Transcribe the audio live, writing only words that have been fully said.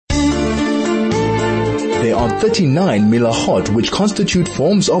are 39 milachot which constitute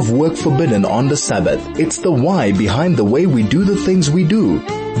forms of work forbidden on the Sabbath. It's the why behind the way we do the things we do.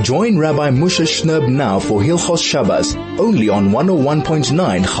 Join Rabbi Moshe Shnerb now for Hilchos Shabbos, only on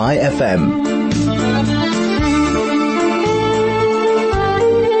 101.9 Chai FM.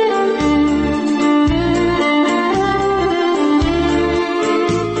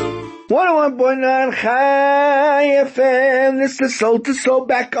 101.9 Chai FM. This is Soul to Soul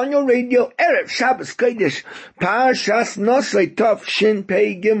back on your radio. Erev Shabbos Kodesh, Parshat Naso Tov Shin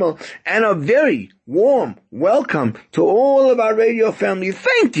Pei Gimel, and a very warm welcome to all of our radio family.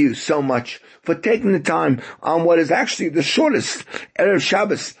 Thank you so much for taking the time on what is actually the shortest Erev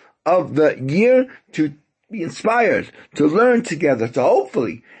Shabbos of the year to be inspired, to learn together, to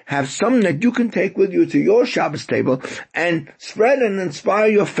hopefully have something that you can take with you to your Shabbos table and spread and inspire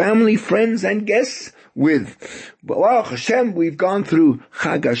your family, friends, and guests with. Baruch Hashem, we've gone through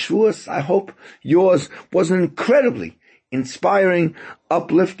Chag HaShavuos. I hope yours was incredibly inspiring,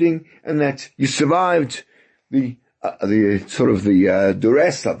 uplifting, and that you survived the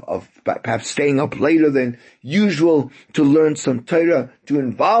duress of perhaps staying up later than usual to learn some Torah, to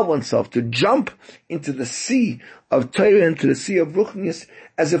involve oneself, to jump into the sea of Torah, into the sea of Ruchnius,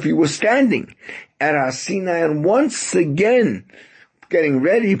 as if we were standing at our Sinai, and once again getting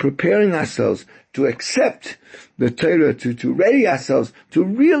ready, preparing ourselves to accept the Torah, to ready ourselves to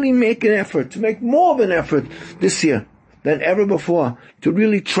really make an effort, to make more of an effort this year than ever before, to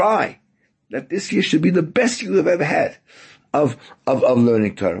really try that this year should be the best you have ever had of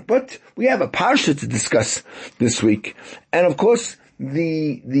learning Torah. But we have a Parshat to discuss this week. And of course, at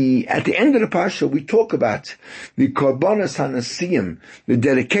the end of the Parshat, we talk about the Korbanos HaNasiim, the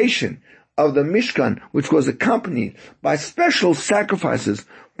dedication of the Mishkan, which was accompanied by special sacrifices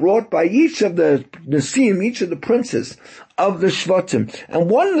brought by each of the Nasiim, each of the princes of the Shvatim. And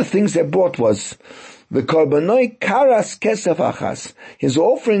one of the things they brought was the Korbanoi Karas Kesef Achas. His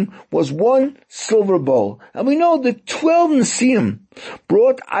offering was one silver bowl. And we know the 12 Nasiim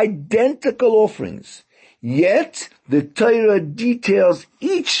brought identical offerings. Yet, the Torah details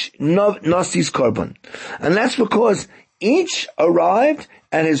each Nasi's Korban. And that's because each arrived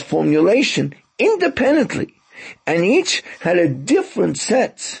at his formulation independently. And each had a different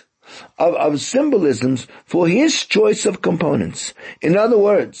set of symbolisms for his choice of components. In other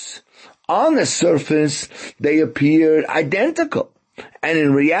words, on the surface, they appeared identical, and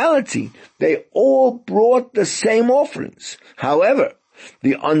in reality, they all brought the same offerings. However,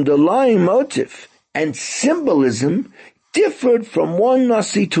 the underlying motive and symbolism differed from one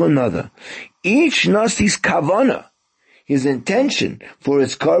Nasi to another. Each Nasi's kavanah, his intention for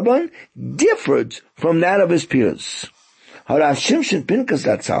his korban, differed from that of his peers. Harav Shimshon Pinkas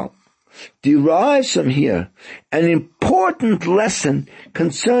Zatzal derives from here an important lesson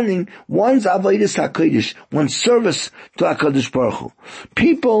concerning one's avodas hakodesh, one's service to HaKadosh Baruch Hu.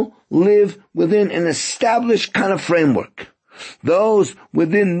 People live within an established kind of framework. Those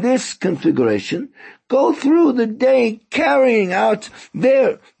within this configuration go through the day carrying out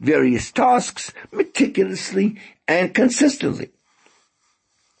their various tasks meticulously and consistently.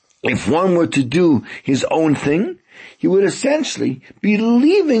 If one were to do his own thing, he would essentially be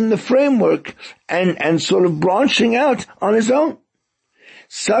leaving the framework and sort of branching out on his own.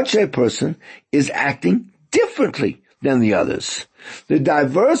 Such a person is acting differently than the others. The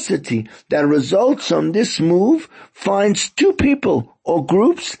diversity that results from this move finds two people or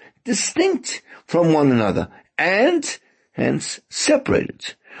groups distinct from one another and hence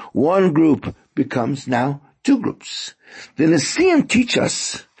separated. One group becomes now two groups. The Nasiim teach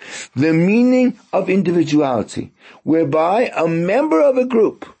us the meaning of individuality, whereby a member of a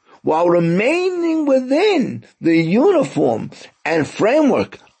group, while remaining within the uniform and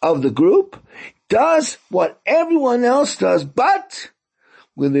framework of the group, does what everyone else does, but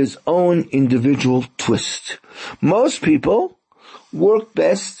with his own individual twist. Most people work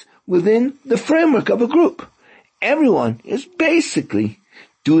best within the framework of a group. Everyone is basically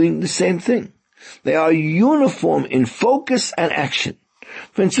doing the same thing. They are uniform in focus and action.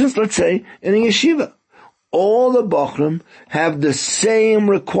 For instance, let's say in a yeshiva, all the Bochrim have the same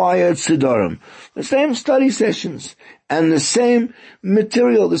required Siddharim, the same study sessions, and the same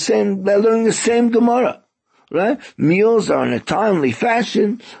material, they're learning the same Gemara, right? Meals are in a timely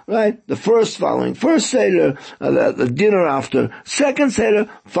fashion, right? The first following first Seder, the dinner after second Seder,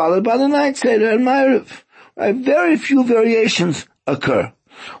 followed by the night Seder and Ma'ariv, right? Very few variations occur,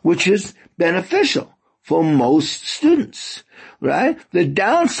 which is beneficial for most students, right? The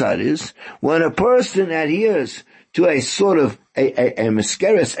downside is when a person adheres to a sort of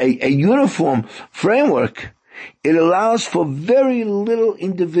a uniform framework, it allows for very little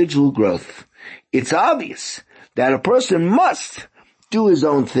individual growth. It's obvious that a person must do his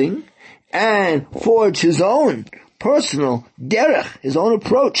own thing and forge his own personal derech, his own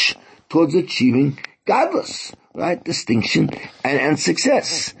approach towards achieving godless, right, distinction and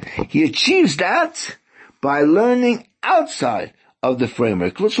success. He achieves that by learning outside of the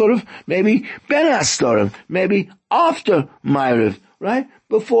framework, sort of maybe ben hastorim, maybe after Ma'ariv, right,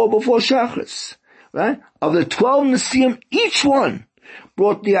 before Shachris, right. Of the 12 Nesiim, each one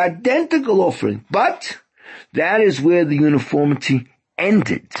brought the identical offering, but that is where the uniformity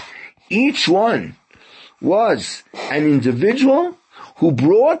ended. Each one was an individual who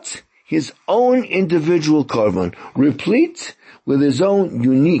brought his own individual korban, replete with his own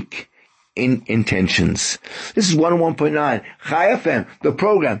unique intentions. This is 101.9 Chai FM. The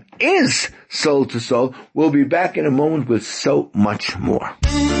program is Soul to Soul. We'll be back in a moment with so much more.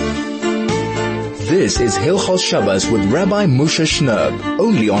 This is Hilchos Shabbos with Rabbi Moshe Shnerb,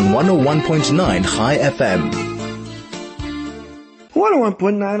 only on 101.9 Chai FM.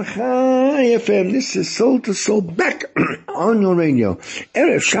 101.9 Chai FM. This is Soul to Soul, back on your radio.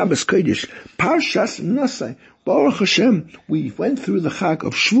 Erev Shabbos Kodesh, Parshat Naso. Baruch Hashem, we went through the Chag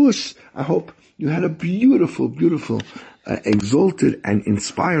of Shavuos. I hope you had a beautiful, exalted and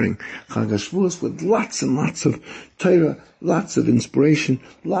inspiring Chag of Shavuos with lots and lots of Torah, lots of inspiration,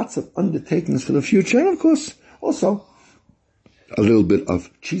 lots of undertakings for the future, and of course, also a little bit of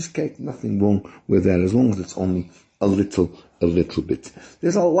cheesecake. Nothing wrong with that, as long as it's only a little bit.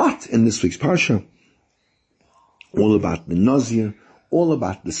 There's a lot in this week's Parsha, all about the Nazir, all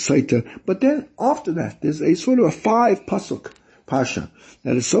about the Saita, but then after that, there's a sort of a 5 pasuk Parsha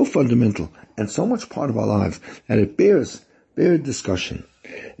that is so fundamental and so much part of our lives that it bears discussion.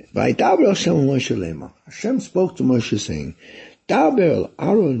 Hashem spoke to Moshe saying, Daber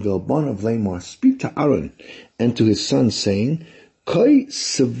Aaron v'elbonav lemor, speak to Aaron and to his sons saying, Koi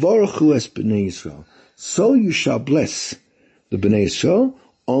sevorchu es b'nei Yisrael, so you shall bless the b'nei Yisrael,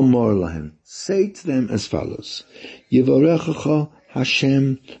 Omor lahem, say to them as follows, Yivarechacha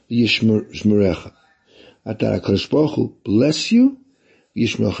Hashem v'yishmerecha, that HaKadosh Baruch Hu bless you,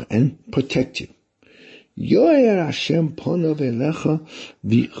 v'yishmerecha, and protect you. Yoyer Hashem ponav elecha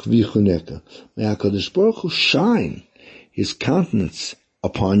v'chuneka, may HaKadosh Baruch Hu shine his countenance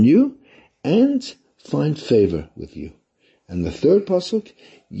upon you and find favor with you. And the third pasuk,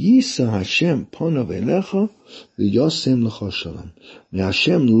 Yisa Hashem ponav elecha v'yosem lecha shalom, may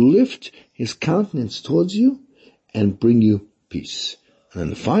Hashem lift his countenance towards you and bring you peace. And then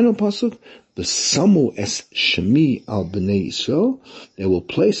the final pasuk, B'samu es shemi al b'nei Yisrael, they will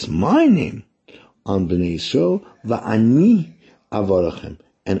place my name on b'nei Yisrael, va'ani avarachem,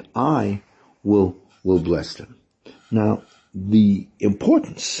 and I will bless them. Now, the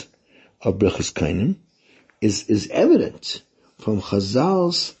importance of Brachas Kohanim is evident from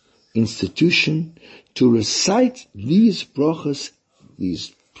Chazal's institution to recite these brachas,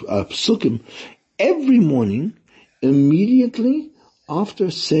 these psukim, every morning, immediately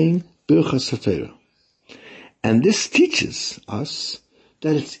after saying Birchas HaTorah. And this teaches us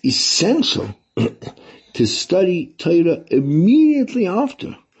that it's essential to study Torah immediately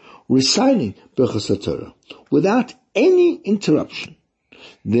after reciting Birchas HaTorah, without any interruption.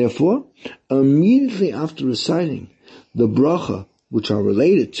 Therefore, immediately after reciting the bracha which are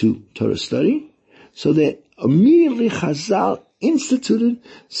related to Torah study, so that immediately Chazal instituted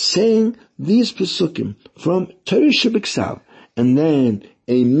saying these pesukim from Torah Shebiksav, and then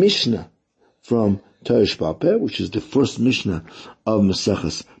a Mishnah from Torah Sheba'al Peh, which is the first Mishnah of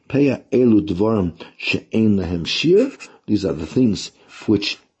Maseches Peah, Elu Dvarim She'ein Lahem Shir. These are the things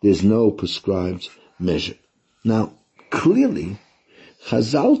which there's no prescribed measure. Now, clearly,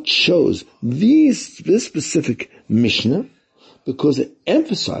 Chazal chose this specific Mishnah because it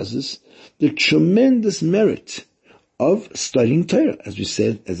emphasizes the tremendous merit of studying Torah, as it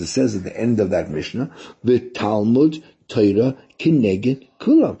says at the end of that Mishnah, the Talmud Torah kineged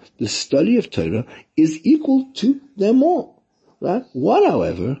kulam. The study of Torah is equal to them all. Right? What,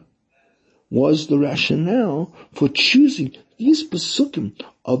 however, was the rationale for choosing these pesukim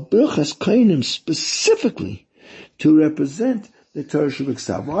of Birchas Kohanim specifically to represent the Torah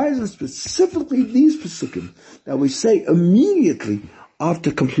Shebiksav? Why is it specifically these pesukim that we say immediately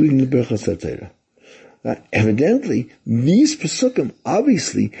after completing the Birchas HaTorah? Evidently, these pesukim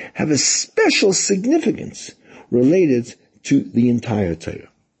obviously have a special significance related to the entire Torah.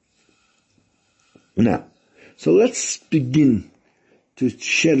 Now, so let's begin to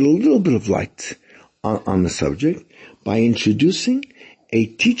shed a little bit of light on the subject by introducing a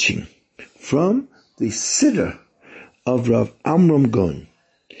teaching from the Siddur of Rav Amram Gon.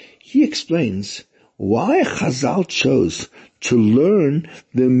 He explains why Chazal chose to learn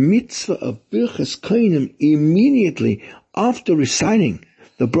the mitzvah of Birchas Kohanim immediately after reciting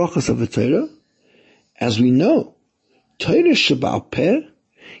the brachas of the Torah? As we know, Torah Sheba'al Peh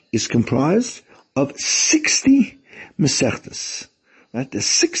is comprised of 60 Masechtas. Right? There's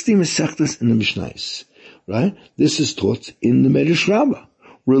 60 Masechtas in the Mishnayos. Right? This is taught in the Medrash Rabbah,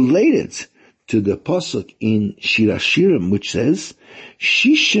 related to the pasuk in Shir Hashirim, which says,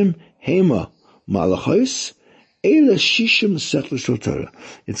 Shishim Hema Malachos Eila Shishim Masechtas Shel Torah.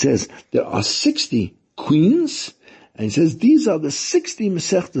 It says there are 60 queens, and it says these are the 60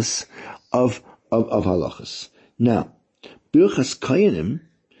 Masechtas of halachas. Now, Birchas Kohanim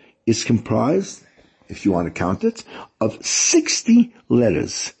is comprised, if you want to count it, of 60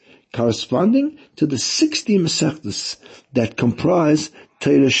 letters, corresponding to the 60 Masechtas that comprise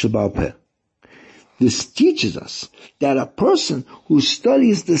Torah Sheba'al Peh. This teaches us that a person who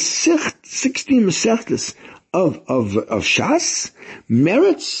studies the 60 Masechtas of Shas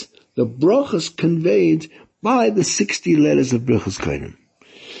merits the brachas conveyed by the 60 letters of Birchas Kohanim.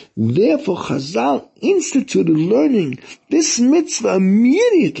 Therefore, Chazal instituted learning this mitzvah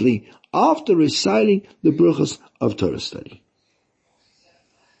immediately after reciting the brachas of Torah study.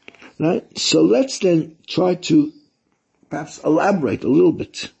 Right? So let's then try to perhaps elaborate a little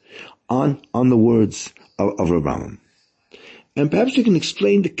bit on the words of Rabbi. And perhaps you can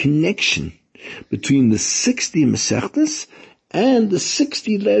explain the connection between the 60 Masechtas and the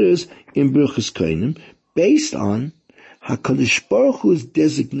 60 letters in Birchas Kohanim based on HaKadosh Baruch Hu's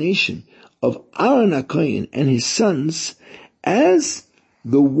designation of Aaron HaKohen and his sons as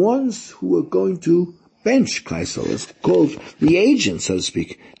the ones who are going to bench Klal Yisrael. It's called the agent, so to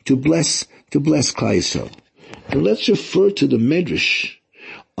speak, to bless Klal Yisrael. And let's refer to the Medrash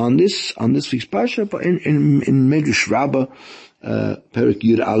on this week's Parshat in Medrash Rabbah, Perek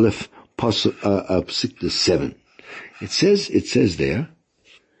Yud Aleph, Pasuk 7. It says there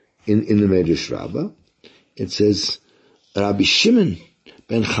in the Medrash Rabbah, it says, Rabbi Shimon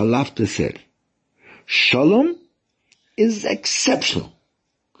ben Chalafta said, Shalom is exceptional,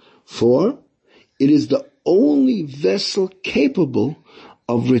 for it is the only vessel capable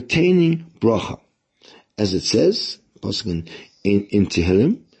of retaining bracha. As it says, in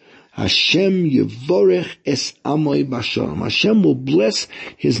Tehillim, Hashem yevorech es amoy b'shalom. Hashem will bless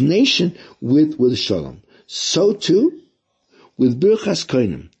his nation with shalom. So too, with Birchas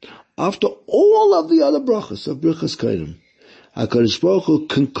Kohanim. After all of the other brachas of Birchas Kohanim, HaKadosh Baruch Hu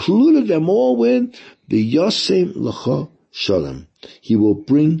concluded them all with the Yosem L'cha Shalom. He will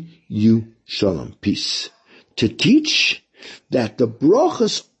bring you shalom, peace. To teach that the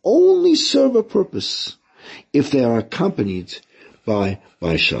brachas only serve a purpose if they are accompanied by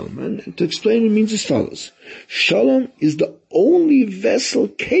shalom. And to explain, it means as follows. Shalom is the only vessel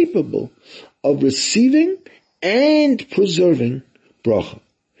capable of receiving and preserving bracha.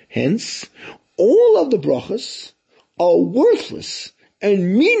 Hence, all of the brachas are worthless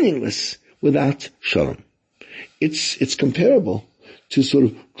and meaningless without shalom. It's comparable to sort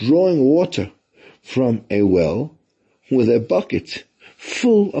of drawing water from a well with a bucket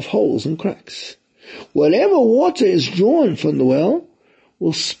full of holes and cracks. Whatever water is drawn from the well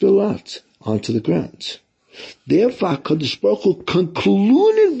will spill out onto the ground. Therefore, HaKadosh Baruch Hu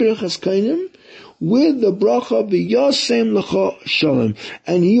concluded Birchas Kohanim with the bracha v'yasem l'cha shalom,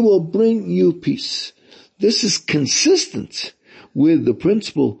 and he will bring you peace. This is consistent with the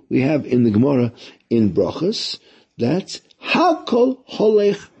principle we have in the Gemara in brachas, that hakol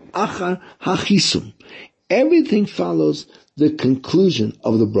holech achar hachisum. Everything follows the conclusion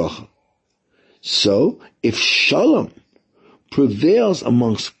of the bracha. So, if shalom prevails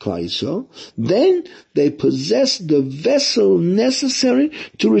amongst Klal Yisrael, then they possess the vessel necessary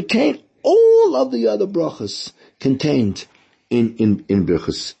to retain all of the other brachas contained in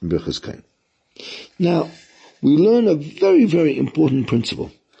Birchas Kohanim. Now, we learn a very, very important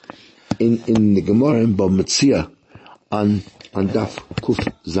principle in the Gemara in Bava Metzia on Daf Kuf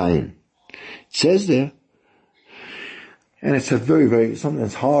Zayin. It says there, and it's a very, very, something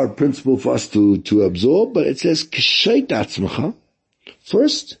that's hard principle for us to absorb, but it says, K'sheit atzmecha,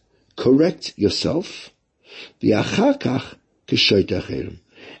 first, correct yourself, v'achar kach k'sheit acherim,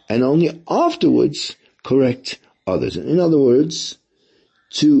 and only afterwards correct others. In other words,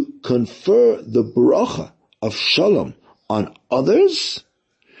 to confer the bracha of shalom on others,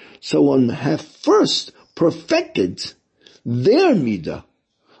 so one have first perfected their midah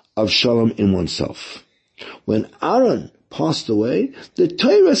of shalom in oneself. When Aaron passed away, the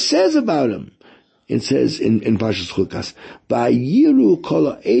Torah says about him, it says in Parshat Chukas, Vayiru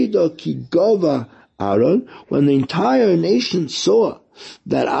kol ha'eda ki gava Aaron, when the entire nation saw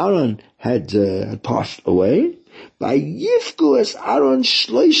that Aaron had passed away, by Yifku as Aaron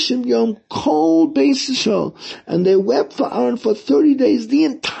Shloishim Yom Kol Beis Yisrael, and they wept for Aaron for 30 days, the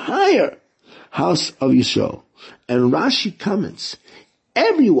entire house of Yisrael. And Rashi comments,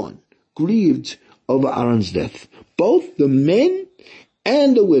 everyone grieved over Aaron's death, both the men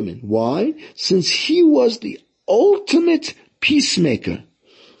and the women. Why? Since he was the ultimate peacemaker.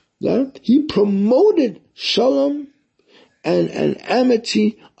 He promoted shalom and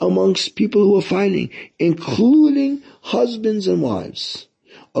amity amongst people who were fighting, including husbands and wives.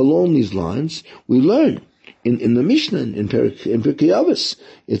 Along these lines, we learn in the Mishnah, in Pirkei Avos,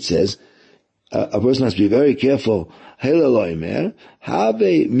 it says, a person has to be very careful. One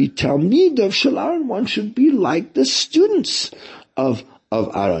should be like the students of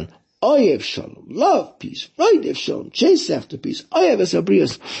Aaron. Oyev shalom, love peace. Vaydev shalom, chase after peace. Oyev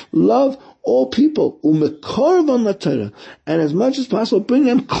esabrias, love all people. Umekorvan la Torah, and as much as possible bring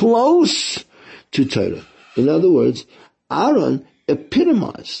them close to Torah. In other words, Aaron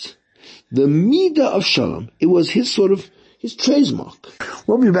epitomized the midah of shalom. It was his trademark.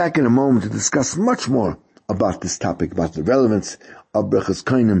 We'll be back in a moment to discuss much more about this topic, about the relevance of Birchas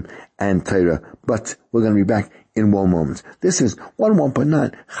Kohanim and Torah. But we're going to be back in one moment. This is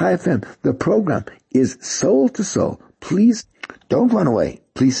 101.9 Chai FM. The program is Soul to Soul. Please don't run away.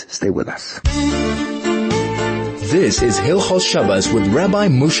 Please stay with us. This is Hilchos Shabbos with Rabbi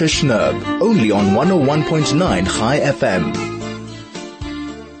Moshe Shnerb, only on 101.9 Chai FM.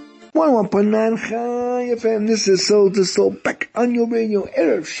 101.9 Chai FM. This is Soul to Soul, back on your radio.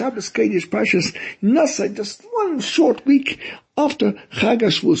 Erev Shabbos Kodesh Parshat Naso, just one short week after Chag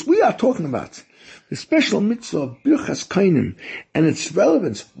HaShavuos. We are talking about the special mitzvah of Birchas Kohanim and its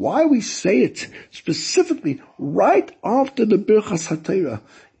relevance, why we say it specifically right after the Birchas HaTorah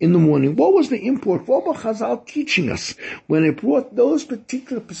in the morning. What was the import? What were Chazal teaching us when it brought those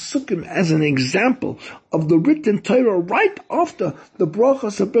particular Pesukim as an example of the written Torah right after the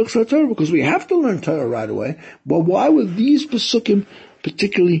brachas of Birchas HaTorah? Because we have to learn Torah right away. But why were these Pesukim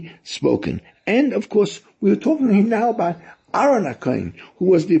particularly spoken? And of course, we were talking now about Aaron HaKohen, who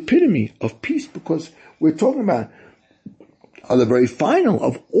was the epitome of peace, because we're talking about the very final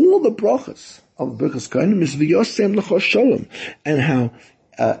of all the brachas of Birchas Kohanim is V'yosem L'chos Shalom, and how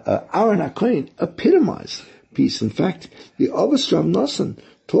Aaron HaKohen epitomized peace. In fact, the Avos Rav Naso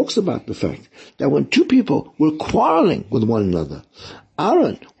talks about the fact that when two people were quarreling with one another,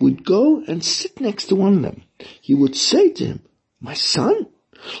 Aaron would go and sit next to one of them. He would say to him, "My son,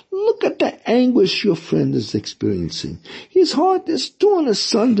 look at the anguish your friend is experiencing. His heart is torn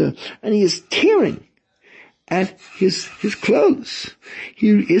asunder, and he is tearing at his clothes. He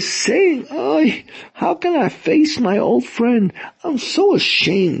is saying, how can I face my old friend? I'm so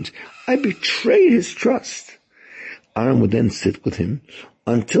ashamed. I betrayed his trust." Aaron would then sit with him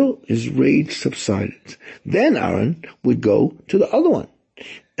until his rage subsided. Then Aaron would go to the other one,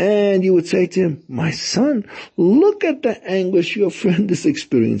 and you would say to him, "My son, look at the anguish your friend is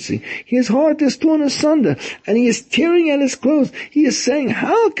experiencing. His heart is torn asunder, and he is tearing at his clothes. He is saying,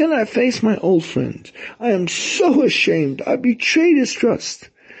 how can I face my old friend? I am so ashamed. I betrayed his trust."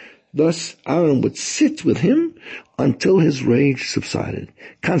 Thus, Aaron would sit with him until his rage subsided.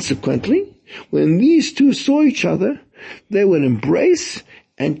 Consequently, when these two saw each other, they would embrace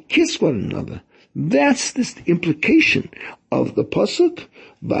and kiss one another. That's the implication of the pasuk.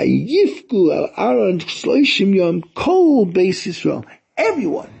 Vayifku al Aaron Shloishim Yom Kol Beis Yisrael.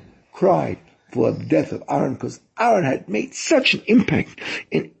 Everyone cried for the death of Aaron, because Aaron had made such an impact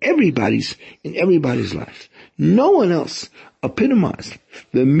in everybody's life. No one else epitomized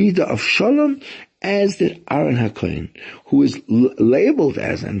the midah of shalom as did Aaron HaKohen, who is labeled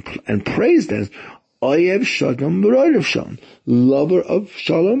as and praised as Oyev Shalom V'Roidev Shalom, lover of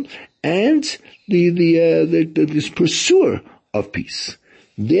shalom and this pursuer of peace.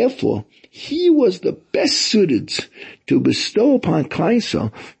 Therefore, he was the best suited to bestow upon Klal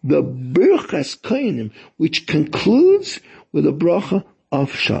Yisrael the Birchas Kohanim, which concludes with a bracha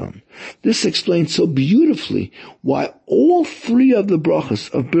of Shalom. This explains so beautifully why all three of the brachas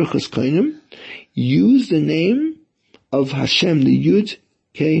of Birchas Kohanim use the name of Hashem, the Yud,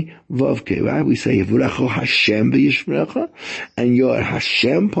 K, Vav, K, right? We say, Yivracho Hashem v'yishmerecha, and Yor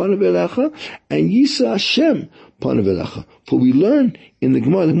Hashem panav and Yisa Hashem panav. For we learn in the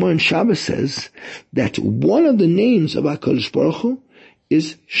Gemara in Shabbos says that one of the names of HaKadosh Baruch Hu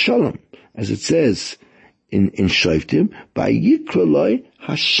is Shalom, as it says in Shoftim, by Yikraloi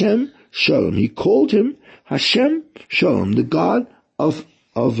Hashem Shalom. He called him Hashem Shalom, the God of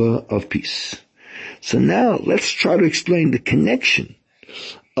peace. So now let's try to explain the connection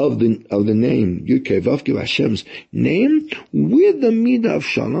of the name Yud Kei Vav Kei, Hashem's name, with the midah of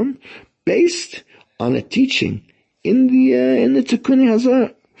shalom, based on a teaching in the Tikkun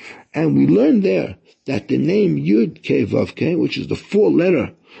Hazar. And we learn there that the name Yud Kei Vav Kei, which is the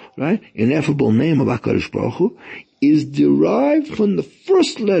 4-letter, right, ineffable name of HaKadosh Baruch Hu, is derived from the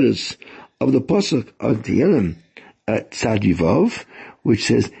first letters of the pasuk of Tehillim at Tzad Vav, which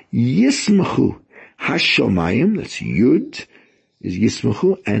says Yismachu Hashamayim. That's Yud is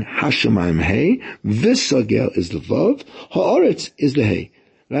Yismachu, and Hashamayim Hey. Visagel is the Vav. Haaretz is the Hey.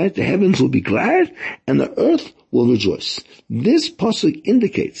 Right? The heavens will be glad, and the earth will rejoice. This pasuk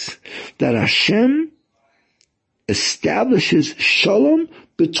indicates that Hashem establishes shalom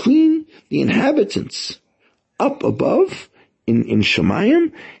between the inhabitants up above in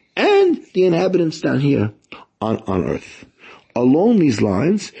Shemayim and the inhabitants down here on earth. Along these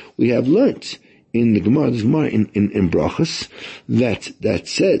lines, we have learnt in the Gemara, in Brachos, that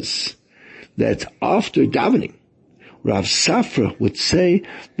says that after davening, Rav Safra would say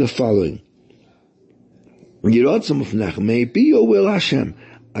the following: may it be your will, Hashem,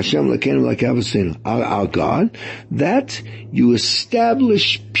 our God, that you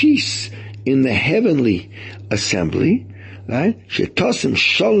establish peace in the heavenly assembly, right?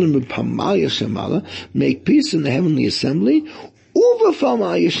 Make peace in the heavenly assembly,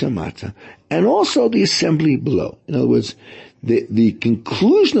 and also the assembly below. In other words, the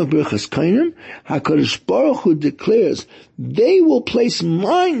conclusion of Birchas Kohanim, HaKadosh Baruch Hu declares, they will place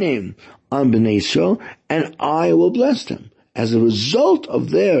my name on Bnei Yisrael, and I will bless them. As a result of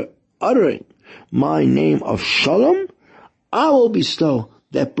their uttering my name of Shalom, I will bestow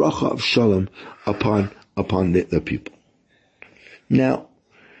that bracha of Shalom upon the people. Now,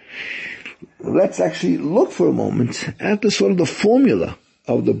 let's actually look for a moment at the sort of the formula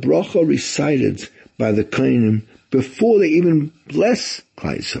of the bracha recited by the Kohanim before they even bless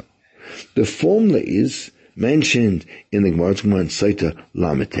Klal Yisrael. The formula is mentioned in the Gemara in Saita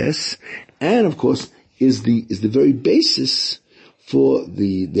Lametes, and of course is the very basis for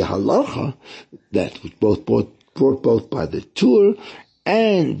the halacha that was brought both by the Tur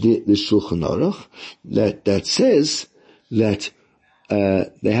and the Shulchan Aruch, that says that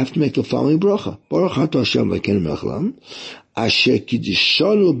they have to make the following bracha: Baruch atah Hashem Elokeinu melech haolam, asher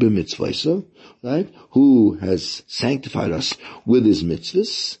kiddishanu b'mitzvayso, right? Who has sanctified us with his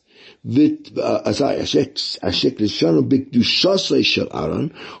mitzvahs. Who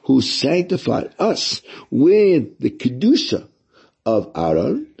sanctified us with the kedusha of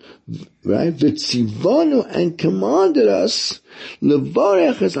Aaron, right? V'tzivanu, and commanded us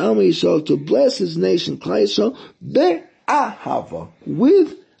levarech es Am Yisrael, to bless his nation Klal Yisrael be'ahava,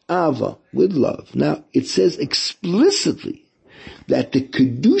 with ava, with love. Now it says explicitly that the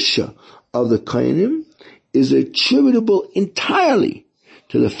kedusha of the Kohanim is attributable entirely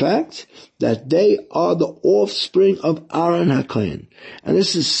to the fact that they are the offspring of Aaron HaKohen. And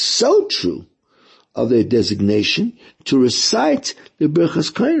this is so true of their designation to recite the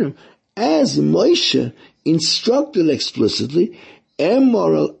Birchas Kohanim, as Moshe instructed explicitly,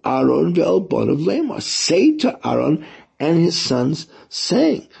 Emor el Aaron ve'el bonav lemar, say to Aaron and his sons,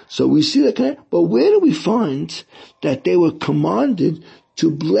 saying. So we see that, but where do we find that they were commanded to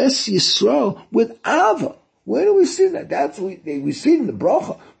bless Yisrael with Ava? Where do we see that? We see it in the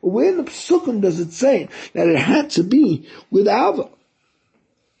bracha, but where in the Psukim does it say that it had to be with Ava?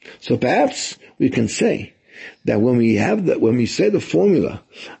 So perhaps we can say that when we say the formula,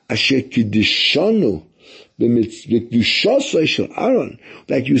 Asher Kiddishanu b'mitzvah shel Aaron,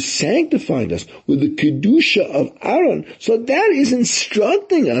 that you sanctified us with the kedusha of Aaron, so that is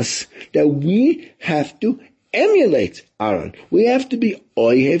instructing us that we have to emulate Aaron. We have to be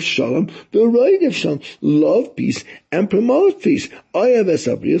Oyev Shalom, Beroidev Shalom, love peace and promote peace. Oyev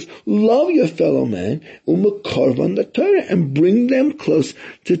Esabrius, love your fellow man, Umakarvan the Torah, and bring them close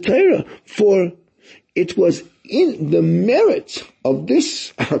to Torah. For it was in the merit of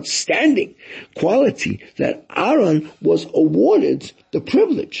this outstanding quality that Aaron was awarded the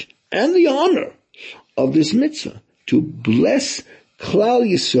privilege and the honor of this mitzvah to bless Klal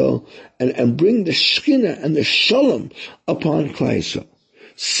Yisrael and bring the Shekhinah and the Shalom upon Klal Yisrael.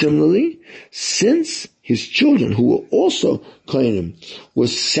 Similarly, since his children, who were also Kohanim, were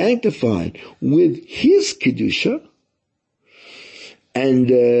sanctified with his kedusha and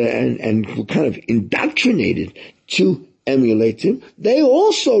were kind of indoctrinated to emulate him, they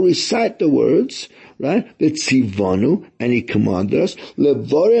also recite the words, right? V'tzivanu, and he commanded us,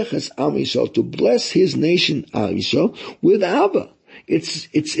 levorech es Am Yisrael, to bless his nation Am Yisrael with Ava.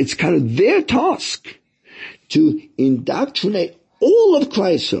 It's kind of their task to indoctrinate all of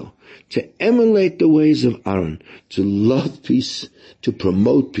Klal Yisrael to emulate the ways of Aaron, to love peace, to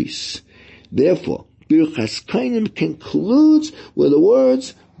promote peace. Therefore, Birchas Kohanim concludes with the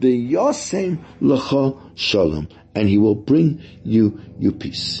words, V'yosem l'cha shalom, and he will bring you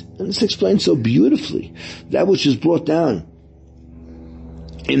peace. And this explains so beautifully that which is brought down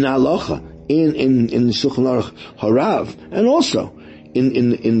in the halacha, in the Shulchan Aruch Harav, and also in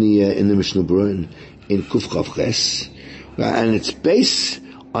the Mishnah Berurah in Kuf Chav Ches, and it's based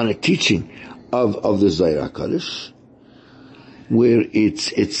on a teaching of the Zohar HaKadosh, where it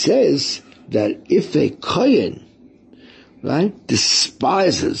says that if a kohen, right,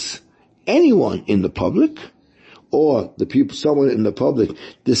 despises anyone in the public, or someone in the public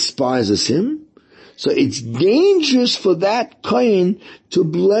despises him, so it's dangerous for that kohen to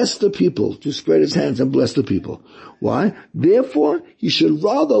bless the people, to spread his hands and bless the people. Why? Therefore, he should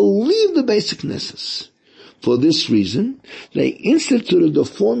rather leave the basic knesses. For this reason, they instituted the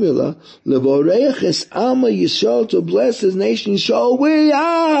formula, Levoreich es Ama Yisrael, to bless his nation Yisrael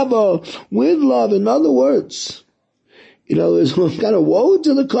with love. In other words, there's kind of woe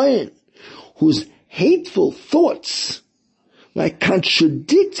to the kohen whose hateful thoughts, right,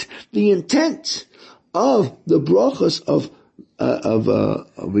 contradict the intent of the brachas of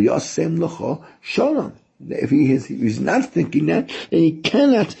Yosem L'cha Shalom. If he's not thinking that, then he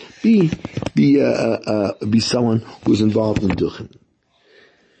cannot be someone who's involved in duchen.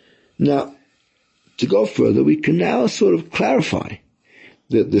 Now, to go further, we can now sort of clarify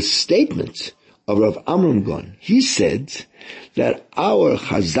the statement of Rav Amram Gon. He said that our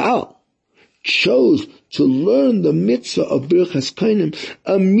Chazal chose to learn the mitzvah of Birchas Kohanim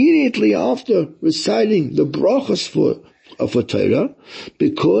immediately after reciting the brachas for Torah,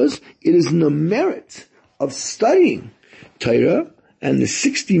 because it is in the merit of studying Torah and the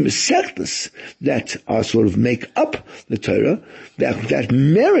 60 Masechtas that are sort of make up the Torah, that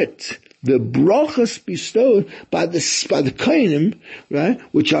merit the brachas bestowed by the Kohanim, right,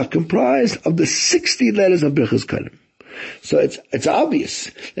 which are comprised of the 60 letters of Birchas Kohanim. So it's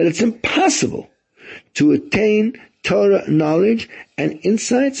obvious that it's impossible to attain Torah knowledge and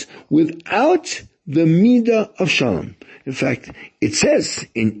insights without the midah of shalom. In fact, it says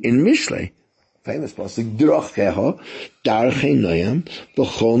in Mishlei, famous pasuk, Dracheha darchei noyam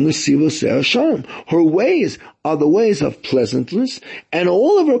v'chol nesivosei shalom. Her ways are the ways of pleasantness, and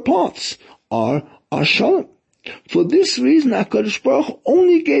all of her paths are shalom. For this reason, HaKadosh Baruch Hu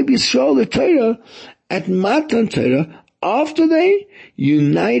only gave Yisrael the Torah at Matan Torah after they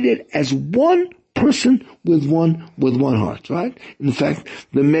united as one person with one heart, right? In fact,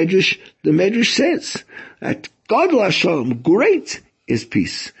 the Medrash says that Gadol HaShalom, great is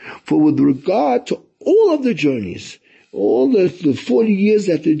peace. For with regard to all of the journeys, all the 40 years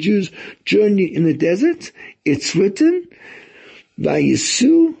that the Jews journeyed in the desert, it's written,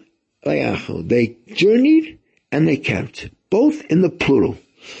 Vayisu Vayachu. They journeyed and they camped, both in the plural.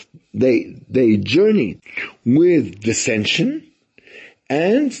 They journeyed with dissension,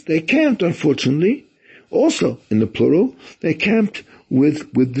 and they camped, unfortunately, also in the plural. They camped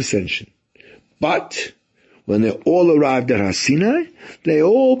with dissension. But when they all arrived at Har Sinai, they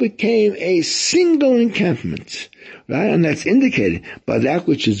all became a single encampment, right? And that's indicated by that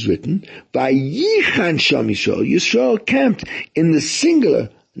which is written, by Yichan Sham Yisrael. Yisrael camped in the singular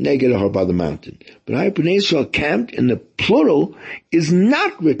Neged Har by the mountain. But Bnei Yisrael camped in the plural is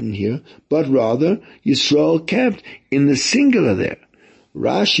not written here, but rather Yisrael camped in the singular there.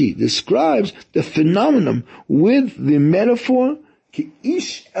 Rashi describes the phenomenon with the metaphor ki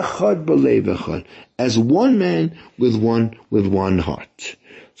ish echad b'lev echad, as one man with one heart.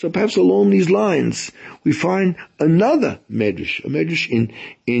 So perhaps along these lines we find another medrash, a medrash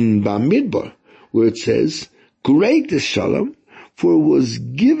in Bamidbar, where it says, "Great is Shalom, for it was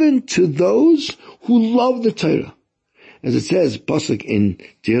given to those who love the Torah." As it says, pasuk in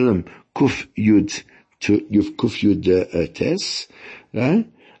Tehillim Kuf Yud Tes, right?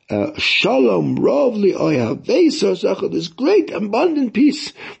 Shalom Rov li'oyav ve'isar zachar. There's great abundant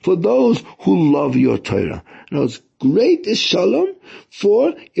peace for those who love your Torah. Now, it's great is Shalom,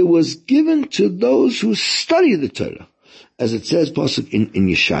 for it was given to those who study the Torah. As it says, pasuk in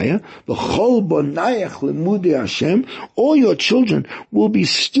Yeshaya, V'chol bonayach lemudei Hashem, all your children will be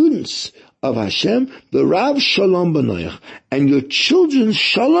students of Hashem, the Rav Shalom bonayach, and your children's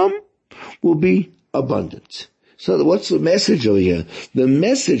Shalom will be abundant. So what's the message over here? The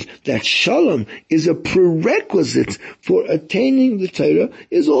message that Shalom is a prerequisite for attaining the Torah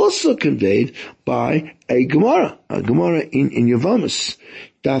is also conveyed by a Gemara in Yevamos,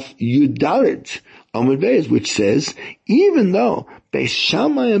 Daf Yudalit Amud Beis, which says, even though Beis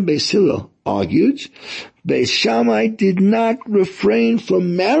Shammai and Beis Hillel argued, Beis Shammai did not refrain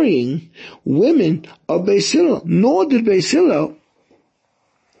from marrying women of Beis Hillel, nor did Beis Hillel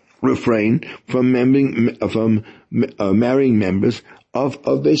refrain from marrying members of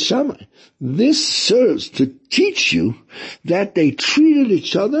Beis Shammai. This serves to teach you that they treated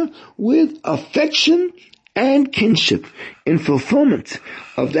each other with affection and kinship in fulfillment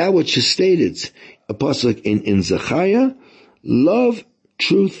of that which is stated, a pasuk in Zechariah, love,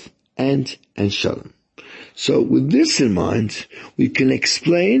 truth, and shalom. So with this in mind, we can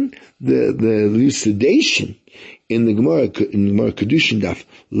explain the elucidation in the Gemara Kedushin Daf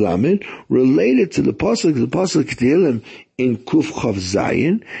Lamed related to the pasuk Tehillim in Kuf Chav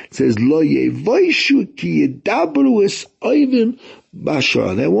Zayin. It says, Lo yevoishu ki yedabru es oivim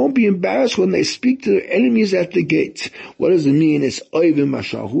bashar. They won't be embarrassed when they speak to their enemies at the gate. What does it mean? It's oivim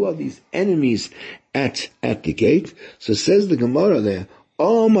bashar. Who are these enemies at the gate? So says the Gemara there,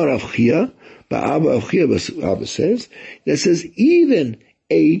 Omar Rav Chia, Ba'aba Rav Chia says, that says even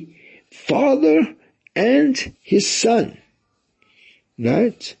a father and his son,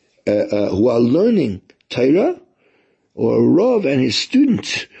 right, who are learning Torah, or a Rav and his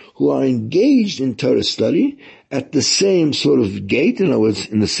student who are engaged in Torah study at the same sort of gate, in other words,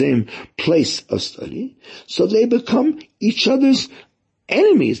 in the same place of study, so they become each other's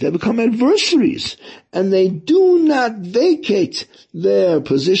enemies, they become adversaries, and they do not vacate their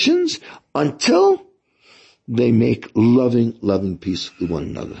positions until they make loving peace with one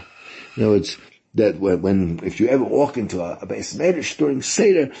another. In other words, that if you ever walk into a Beis Medrash during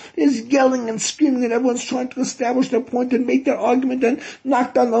Seder, there's yelling and screaming and everyone's trying to establish their point and make their argument and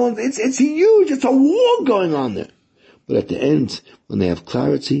knock down the ones. It's huge, it's a war going on there. But at the end, when they have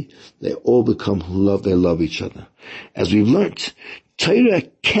clarity, they all become they love each other. As we've learnt, Torah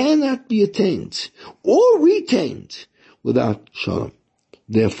cannot be attained or retained without Shalom.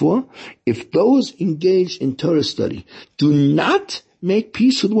 Therefore, if those engaged in Torah study do not make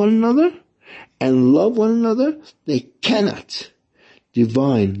peace with one another and love one another, they cannot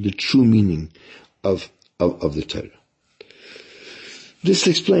divine the true meaning of the Torah. This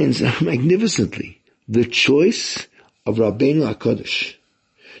explains magnificently the choice of Rabbeinu HaKadosh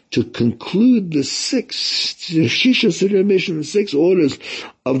to conclude the six orders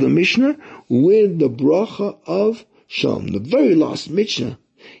of the Mishnah with the bracha of Shalom. The very last Mishnah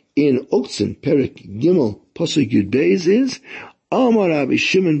in Oktzin, Perek Gimel, Pasuk Yud Beis is, Amar Rabbi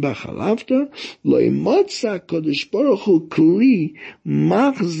Shimon Bachalavta, Lo Imotza Kodesh Baruch Hu Kli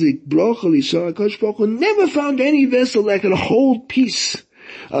Machzik Bracha L'Yisrael. Kodesh Baruch Hu never found any vessel that could hold peace,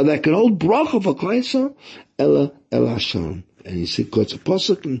 that could hold bracha for Klal Yisrael, Ela Shalom. And he said, quotes a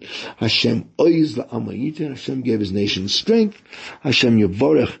pasuk, and Hashem oiz la'amayita, Hashem gave his nation strength, Hashem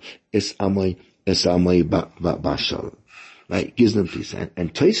yevorech es amay ba'shalom. Right, gives them peace.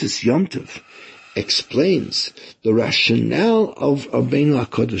 And Tosfos Yom Tov explains the rationale of Rabbeinu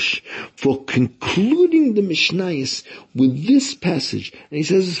HaKadosh for concluding the Mishnayos with this passage. And he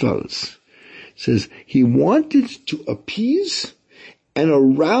says as follows. He says, he wanted to appease and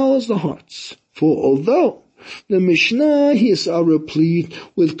arouse the hearts. For although the Mishnah is replete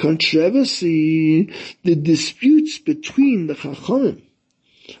with controversy, the disputes between the Chachamim,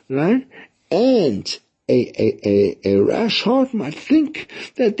 right, and a rash heart might think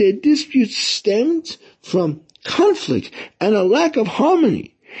that their disputes stemmed from conflict and a lack of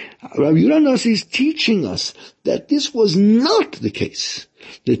harmony. Rabbi Yehuda Nasi is teaching us that this was not the case.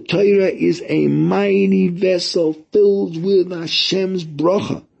 The Torah is a mighty vessel filled with Hashem's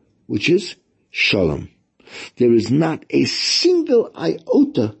bracha, which is Shalom. There is not a single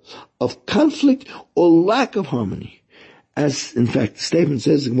iota of conflict or lack of harmony. As, in fact, the statement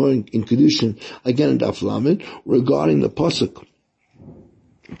says in Kedushin, again in Daf Lamed, regarding the pasuk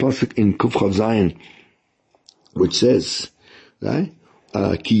in Kuf Chav Zayin, which says, right,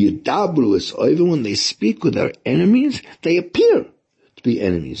 Ki yedabru es oivim, when they speak with their enemies, they appear to be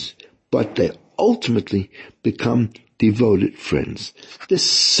enemies, but they ultimately become devoted friends. This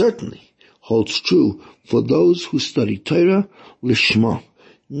certainly holds true for those who study Torah lishma,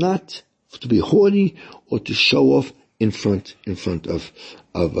 not to be haughty or to show off in front of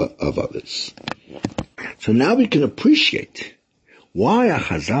others. So now we can appreciate why a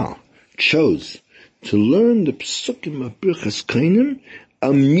Chazal chose to learn the Pesukim of Birchas Kohanim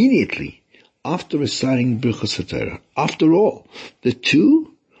immediately after reciting Birchas HaTorah. After all, the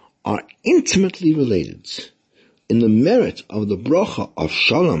two are intimately related in the merit of the bracha of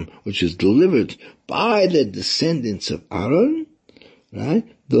Shalom, which is delivered by the descendants of Aaron, right?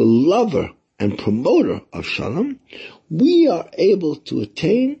 The lover and promoter of Shalom, we are able to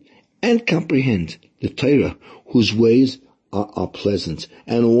attain and comprehend the Torah, whose ways are pleasant,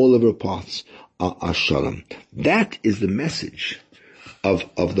 and all of her paths are shalom. That is the message of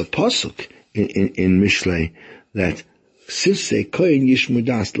the pasuk in Mishlei, that Sisei Kohen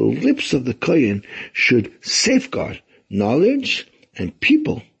Yishmudas, the lips of the Kohen should safeguard knowledge, and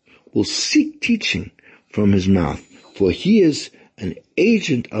people will seek teaching from his mouth, for he is an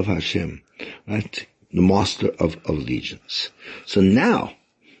agent of Hashem, right? The master of legions. So now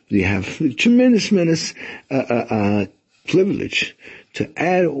we have the tremendous privilege to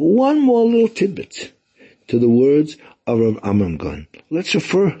add one more little tidbit to the words of Rav Amram Gon. Let's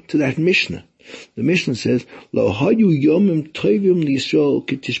refer to that Mishnah. The Mishnah says, Lo hayu yomim tovim liyisrael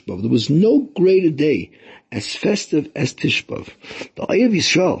k'tishbav. There was no greater day as festive as Tishbav. The Ayev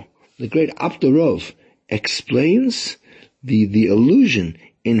Yisrael, the great Abdarov, explains the illusion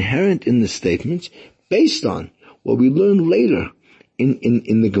inherent in the statements based on what we learn later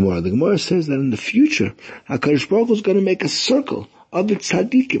in the Gemara. The Gemara says that in the future, HaKadosh Baruch Hu is going to make a circle of the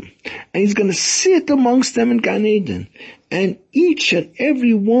tzaddikim, and he's going to sit amongst them in Gan Eden, and each and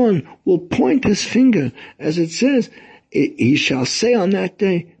every one will point his finger, as it says, he shall say on that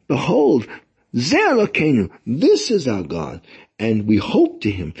day, behold, Zeh Elokeinu, this is our God, and we hoped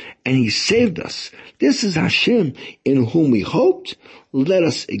to him, and he saved us. This is Hashem, in whom we hoped. Let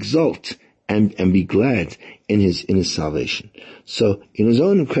us exult and be glad in his salvation. So, in his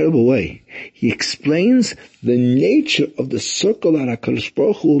own incredible way, he explains the nature of the circle that HaKadosh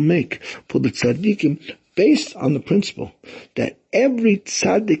Baruch Hu will make for the tzaddikim, based on the principle that every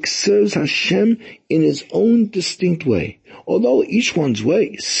tzaddik serves Hashem in his own distinct way. Although each one's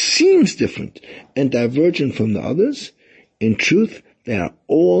way seems different and divergent from the others, in truth, they are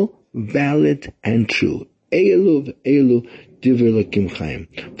all valid and true. Elu divrei Elokim Chaim.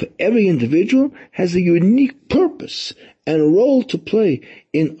 For every individual has a unique purpose and a role to play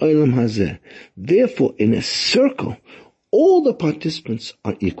in Olam Hazeh. Therefore, in a circle, all the participants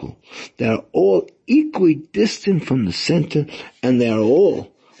are equal. They are all equally distant from the center, and they are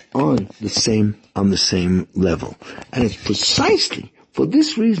all on the same level. And it's precisely for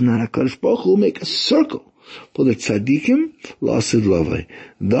this reason that HaKadosh Baruch Hu will make a circle for the tzaddikim, lasid lavai.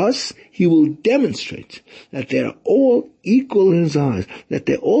 Thus, he will demonstrate that they are all equal in his eyes, that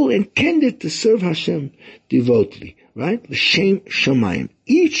they're all intended to serve Hashem devotedly, right? L'shem shamayim,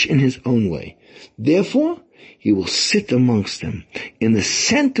 each in his own way. Therefore, he will sit amongst them in the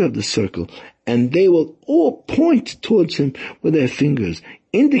center of the circle, and they will all point towards him with their fingers,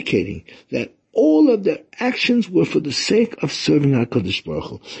 indicating that all of their actions were for the sake of serving HaKadosh Baruch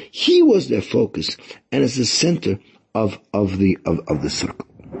Hu. He was their focus and is the center of the circle.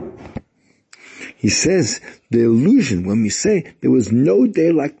 He says the illusion, when we say there was no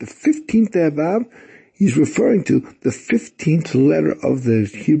day like the 15th day of Av, he's referring to the 15th letter of the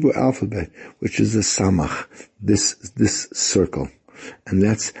Hebrew alphabet, which is the Samach, this circle. And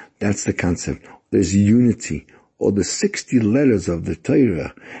that's the concept. There's unity. Or the 60 letters of the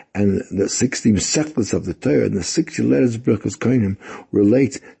Torah, and the 60 sections of the Torah, and the 60 letters of Birkas Kohanim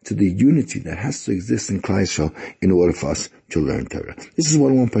relate to the unity that has to exist in Klal Yisrael in order for us to learn Torah. This is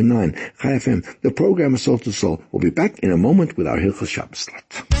 101.9 Chai FM. The program is Soul to Soul. We'll be back in a moment with our Hilchos Shabbos slot.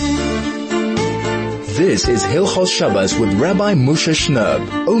 This is Hilchos Shabbos with Rabbi Moshe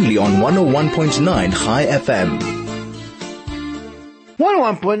Shnerb, only on 101.9 Chai FM.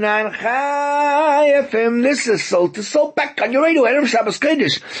 101.9 Chai FM. This is Soul to Soul, back on your radio. Erev Shabbos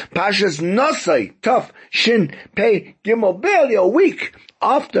Kodesh. Parshat Naso, Tov, Shin, Pei, Gimel, barely a week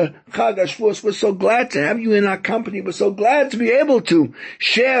after Chag HaShavuos. We're so glad to have you in our company. We're so glad to be able to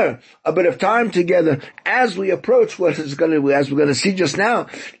share a bit of time together as we approach what is going to, as we're going to see just now,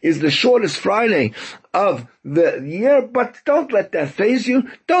 is the shortest Friday of the year. But don't let that faze you.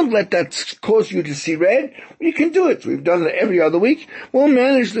 Don't let that cause you to see red. You can do it. We've done it every other week. We'll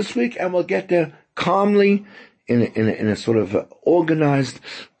manage this week, and we'll get there calmly in a sort of organized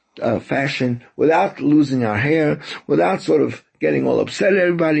fashion, without losing our hair, without sort of getting all upset at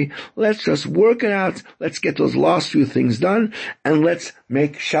everybody. Let's just work it out. Let's get those last few things done, and let's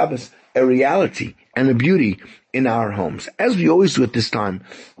make Shabbos a reality and a beauty in our homes. As we always do at this time,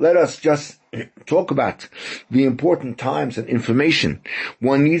 let us just talk about the important times and information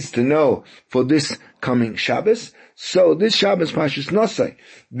one needs to know for this coming Shabbos. So this Shabbos, Parshat Naso,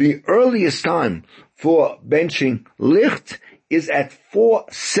 the earliest time for benching licht is at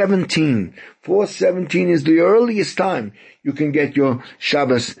 4:17. 4:17 is the earliest time you can get your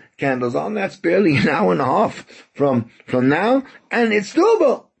Shabbos candles on. That's barely an hour and a half from now, and it's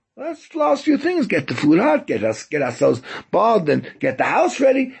doable. That's the last few things. Get the food hot, get ourselves bathed, and get the house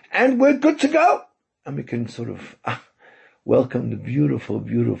ready, and we're good to go. And we can sort of welcome the beautiful,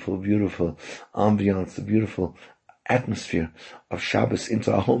 beautiful, beautiful ambiance, the beautiful atmosphere of Shabbos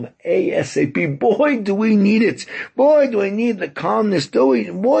into our home ASAP. Boy, do we need it. Boy, do we need the calmness.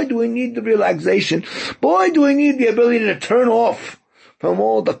 Boy, do we need the relaxation. Boy, do we need the ability to turn off from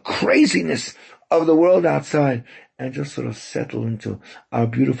all the craziness of the world outside and just sort of settle into our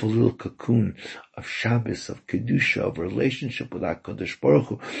beautiful little cocoon of Shabbos, of Kedusha, of relationship with our Kodesh Baruch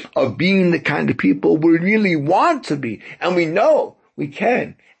Hu, of being the kind of people we really want to be, and we know we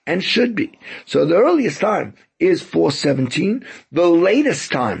can and should be. So the earliest time is 4:17. The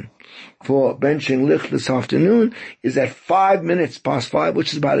latest time for benching lich this afternoon is at 5 minutes past 5,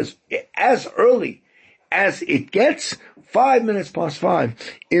 which is about as early as it gets. 5 minutes past 5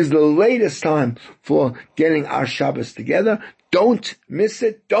 is the latest time for getting our Shabbos together. Don't miss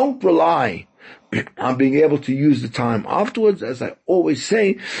it. Don't rely on being able to use the time afterwards. As I always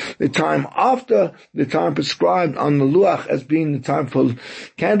say, the time after the time prescribed on the Luach as being the time for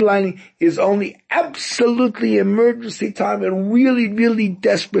candlelighting is only absolutely emergency time in really, really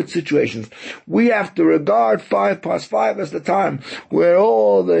desperate situations. We have to regard 5 past 5 as the time where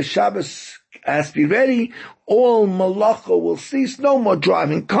all the Shabbos has to be ready, all malacha will cease, no more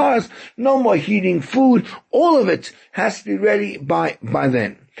driving cars, no more heating food, all of it has to be ready by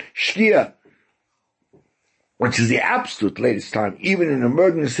then. Shkia, which is the absolute latest time, even in an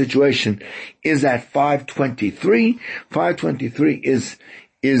emergency situation, is at 5:23. 5:23 is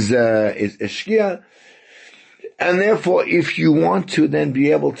Shkia. And therefore, if you want to then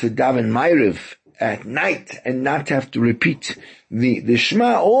be able to daven Ma'ariv at night and not have to repeat the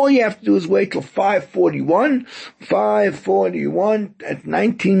Shema, all you have to do is wait till 5:41. 5:41 at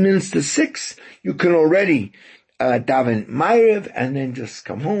 19 minutes to 6, you can already daven Ma'ariv and then just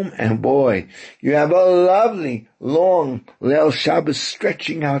come home, and boy, you have a lovely long Leil Shabbos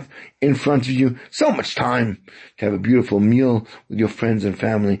stretching out in front of you. So much time to have a beautiful meal with your friends and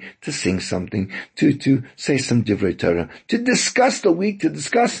family, to sing something, to say some Divrei Torah, to discuss the week, to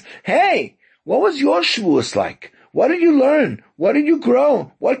discuss, hey, what was your Shavuos like? What did you learn? What did you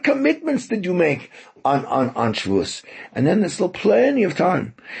grow? What commitments did you make on Shavuos? And then there's still plenty of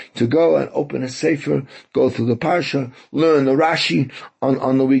time to go and open a sefer, go through the Parsha, learn the Rashi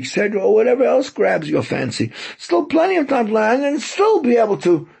on the week's Seder, or whatever else grabs your fancy. Still plenty of time to learn and still be able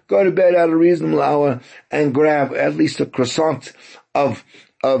to go to bed at a reasonable hour and grab at least a croissant of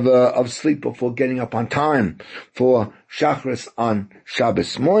sleep before getting up on time for Shachris on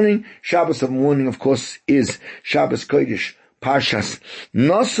Shabbos morning. Shabbos of morning, of course, is Shabbos Kodesh Parshas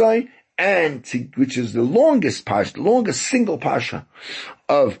Naso, which is the longest parsha, the longest single parsha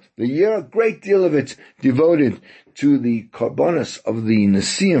of the year. A great deal of it devoted to the korbanos of the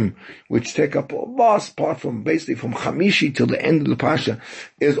Nesiim, which take up a vast part from Chamishi till the end of the parsha,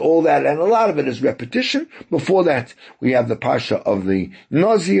 is all that, and a lot of it is repetition. Before that, we have the parsha of the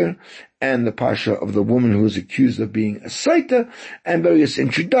Nazir, and the parsha of the woman who is accused of being a saita, and various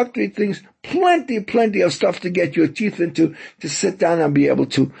introductory things. Plenty of stuff to get your teeth into, to sit down and be able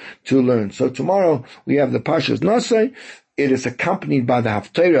to learn. So tomorrow, we have the parsha's Naso. It is accompanied by the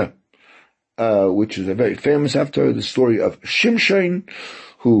Haftarah, which is a very famous Haftarah, the story of Shimshon,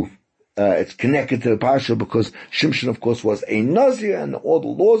 who it's connected to the Parsha because Shimshon, of course, was a Nazir, and all the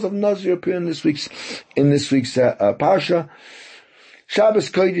laws of Nazir appear in this week's Parsha.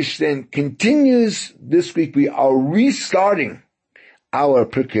 Shabbos Kodesh then continues. This week we are restarting our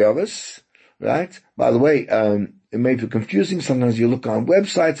Pirkei Avos, right? By the way, it may be confusing. Sometimes you look on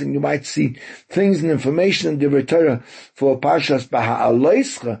websites and you might see things and information in Divrei Torah for Parshas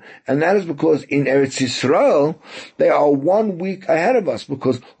Baha'aloischa, and that is because in Eretz Yisrael, they are 1 week ahead of us,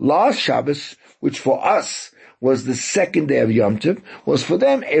 because last Shabbos, which for us was the second day of Yom Tov, was for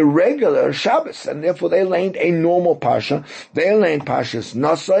them a regular Shabbos, and therefore they learned a normal Parsha. They learned Parshas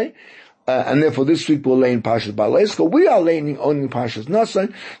Naso, and therefore this week we'll lay in Parshas Ba'aleska. We are laying only Parshas Naso,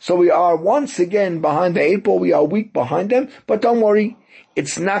 so we are once again behind the 8 ball. We are a week behind them, but don't worry,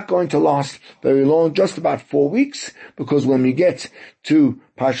 it's not going to last very long, just about 4 weeks, because when we get to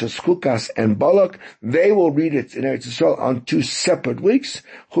Parshas Chukas and Balak, they will read it in Eretz Yisrael on 2 separate weeks,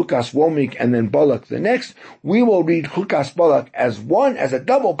 Chukas 1 week and then Balak the next. We will read Chukas Balak as a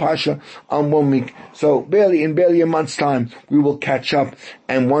double Parsha on 1 week. So in barely a month's time, we will catch up,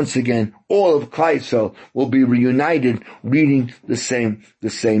 and once again, all of Klal Yisrael will be reunited reading the same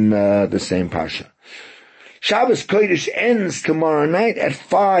Parsha. Shabbos Kodesh ends tomorrow night at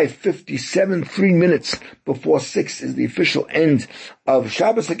 5:57, 3 minutes before 6 is the official end of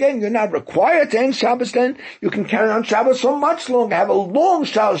Shabbos. Again, you're not required to end Shabbos then. You can carry on Shabbos so much longer, have a long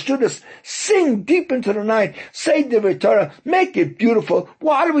Shabbos Judas, sing deep into the night, say Divrei Torah, make it beautiful.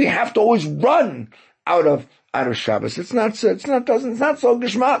 Why do we have to always run out of out of Shabbos. It's not so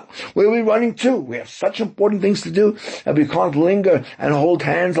geschmack. Where are we running to? We have such important things to do, and we can't linger and hold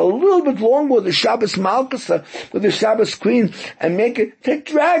hands a little bit longer with the Shabbos Malchus, with the Shabbos Queen, and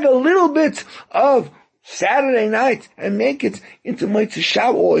drag a little bit of Saturday night and make it into Motzei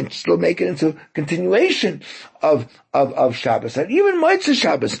Shabbos, or still make it into continuation of Shabbos. And even Motzei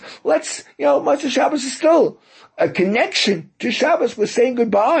Shabbos, Motzei Shabbos is still a connection to Shabbos. We're saying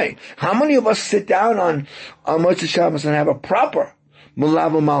goodbye. How many of us sit down on Motzei Shabbos and have a proper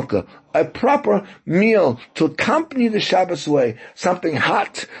Mulava Malka, a proper meal to accompany the Shabbos way? Something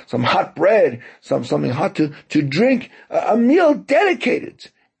hot, some hot bread, something hot to drink, a meal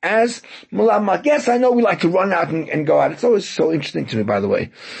dedicated as Mulava Malka. Yes, I know we like to run out and go out. It's always so interesting to me, by the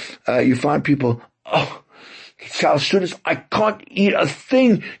way. You find people, I can't eat a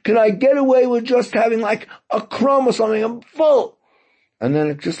thing. Can I get away with just having like a crumb or something? I'm full. And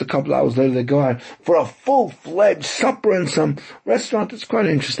then just a couple hours later they go out for a full-fledged supper in some restaurant. It's quite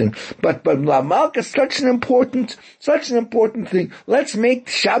interesting. But La Malka is such an important thing. Let's make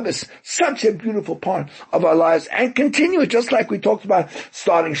Shabbos such a beautiful part of our lives and continue it, just like we talked about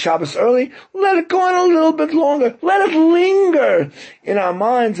starting Shabbos early. Let it go on a little bit longer. Let it linger in our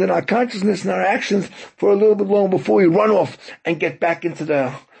minds and our consciousness and our actions for a little bit longer before we run off and get back into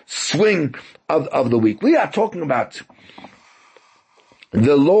the swing of the week. We are talking about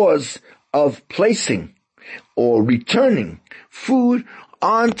the laws of placing or returning food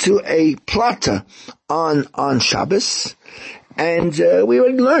onto a platter on Shabbos. And we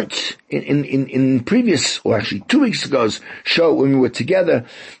already learned in previous, or actually 2 weeks ago's show when we were together,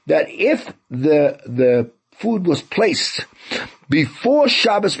 that if the food was placed before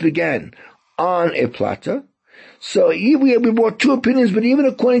Shabbos began on a platter, so we brought two opinions, but even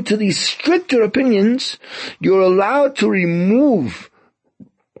according to these stricter opinions, you're allowed to remove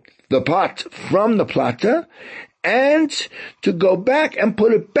the pot from the platter and to go back and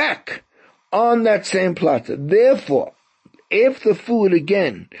put it back on that same platter. Therefore, if the food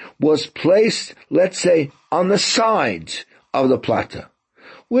again was placed, let's say, on the side of the platter,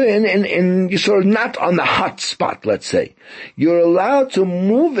 you're sort of not on the hot spot, let's say, you're allowed to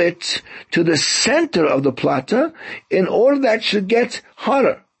move it to the center of the platter in order that it should get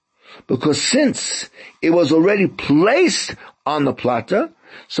hotter. Because since it was already placed on the platter,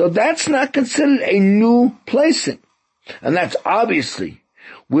 so that's not considered a new placing. And that's obviously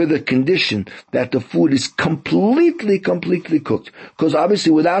with a condition that the food is completely cooked. Because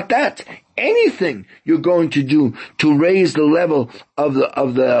obviously without that, anything you're going to do to raise the level of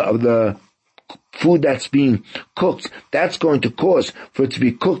the food that's being cooked, that's going to cause for it to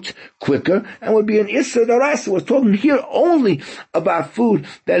be cooked quicker and would be an Issa D'Oraisa. We're talking here only about food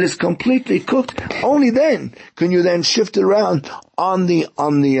that is completely cooked. Only then can you then shift it around on the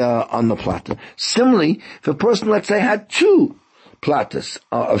platter. Similarly, if a person, let's say, had two platters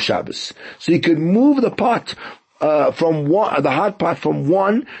of Shabbos, so you could move the pot from the hot pot from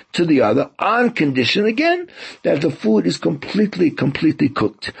one to the other on condition again that the food is completely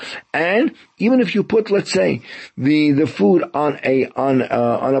cooked. And even if you put, let's say, the food on a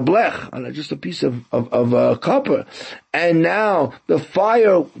blech, on just a piece of copper, and now the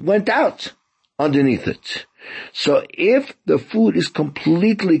fire went out underneath it. So if the food is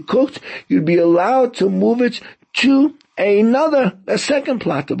completely cooked, you'd be allowed to move it to a second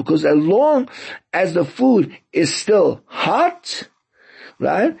platter, because as long as the food is still hot,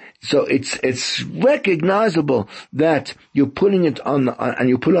 right? So it's recognizable that you're putting it and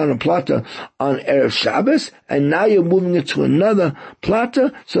you put it on a platter on Erev Shabbos, and now you're moving it to another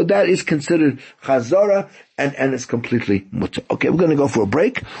platter, so that is considered Chazorah, and it's completely mutter. Okay, we're gonna go for a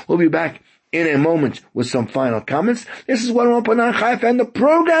break. We'll be back in a moment with some final comments. This is 101.9 Chai FM, and the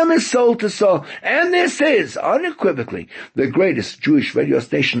program is Soul to Soul, and this is unequivocally the greatest Jewish radio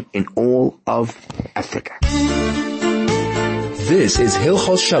station in all of Africa. This is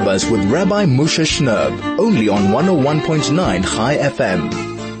Hilchos Shabbos with Rabbi Moshe Shnerb, only on 101.9 Chai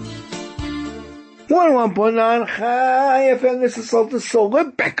FM. 101.9 Chai FM, this is Soul to Soul.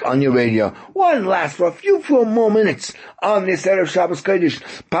 We're back on your radio. For a few more minutes on this Erev Shabbos Kodesh,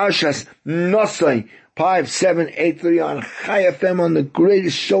 Parshat Naso, 5783 on Chai FM, on the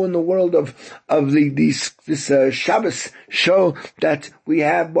greatest show in the world of this Shabbos show that we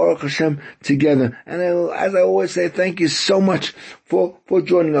have, Baruch Hashem, together. And as I always say, thank you so much for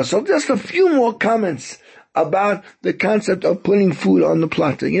joining us. So just a few more comments about the concept of putting food on the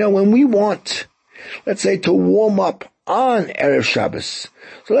platter. When we want, let's say, to warm up on Erev Shabbos.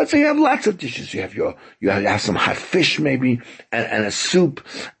 So let's say you have lots of dishes. You have some hot fish maybe, and a soup,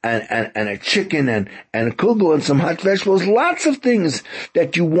 and a chicken, and a kugel, and some hot vegetables. Lots of things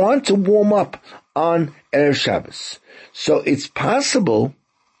that you want to warm up on Erev Shabbos. So it's possible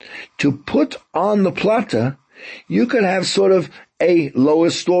to put on the plata, you could have sort of a lower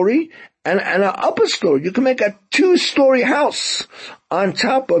story and an upper story. You can make a 2-story house on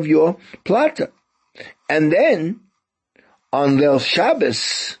top of your plata. And then, on Leil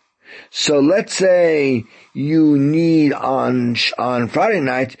Shabbos, so let's say you need on Friday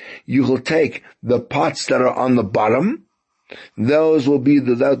night, you will take the pots that are on the bottom. Those will be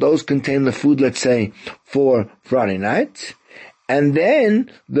those contain the food, let's say, for Friday night. And then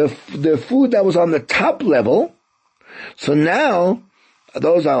the food that was on the top level, so now,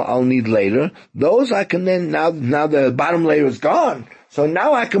 those I'll need later, those I can then, now the bottom layer is gone, so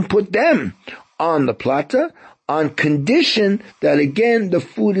now I can put them on the plata, on condition that again, the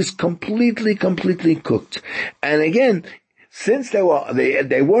food is completely cooked. And again, since they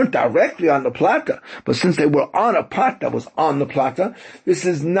weren't directly on the plata, but since they were on a pot that was on the plata, this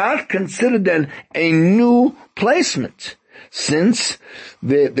is not considered then a new placement. Since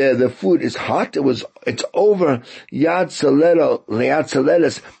the food is hot, it's over Yad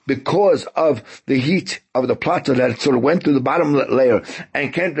Salelis because of the heat of the plata that sort of went through the bottom layer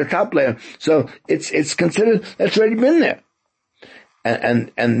and came to the top layer. So it's considered, it's already been there.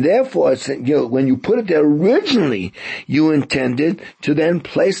 And therefore, it's, when you put it there originally, you intended to then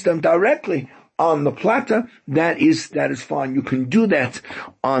place them directly on the plata. That is fine. You can do that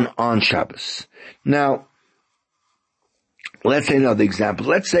on Shabbos. Now, let's say another example.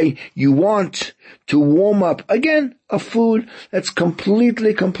 Let's say you want to warm up, again, a food that's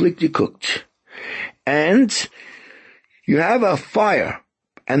completely cooked. And you have a fire,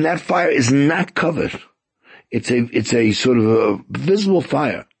 and that fire is not covered. It's a sort of a visible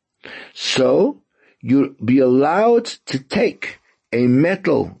fire. So, you'll be allowed to take a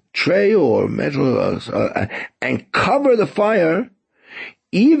metal tray or metal, and cover the fire,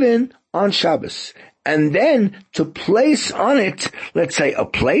 even on Shabbos. And then to place on it, let's say a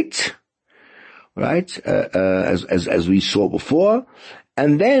plate, right? As we saw before,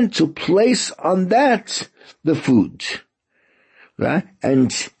 and then to place on that the food, right?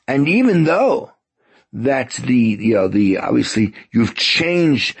 And even though that obviously you've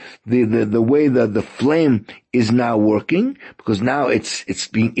changed the way that the flame is now working, because now it's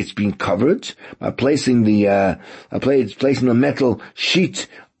being covered by placing the metal sheet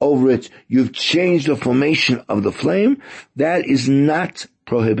over it, you've changed the formation of the flame. That is not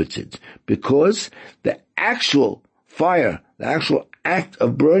prohibited, because the actual fire, the actual act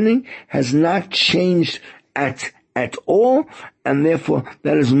of burning has not changed at all, and therefore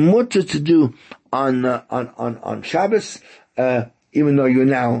that is mutter to do on Shabbos, even though you're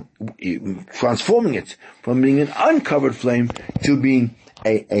now transforming it from being an uncovered flame to being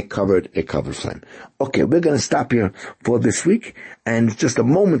a covered flame. Okay, we're going to stop here for this week, and just a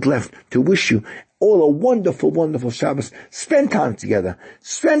moment left to wish you all a wonderful Shabbos. Spend time together.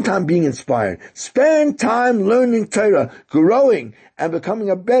 Spend time being inspired. Spend time learning Torah, growing, and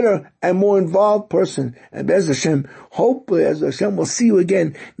becoming a better and more involved person. And Be'ez Hashem, hopefully, as Hashem, we'll see you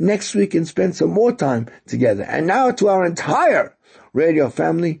again next week and spend some more time together. And now to our entire radio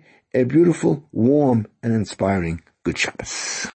family, a beautiful, warm, and inspiring good Shabbos.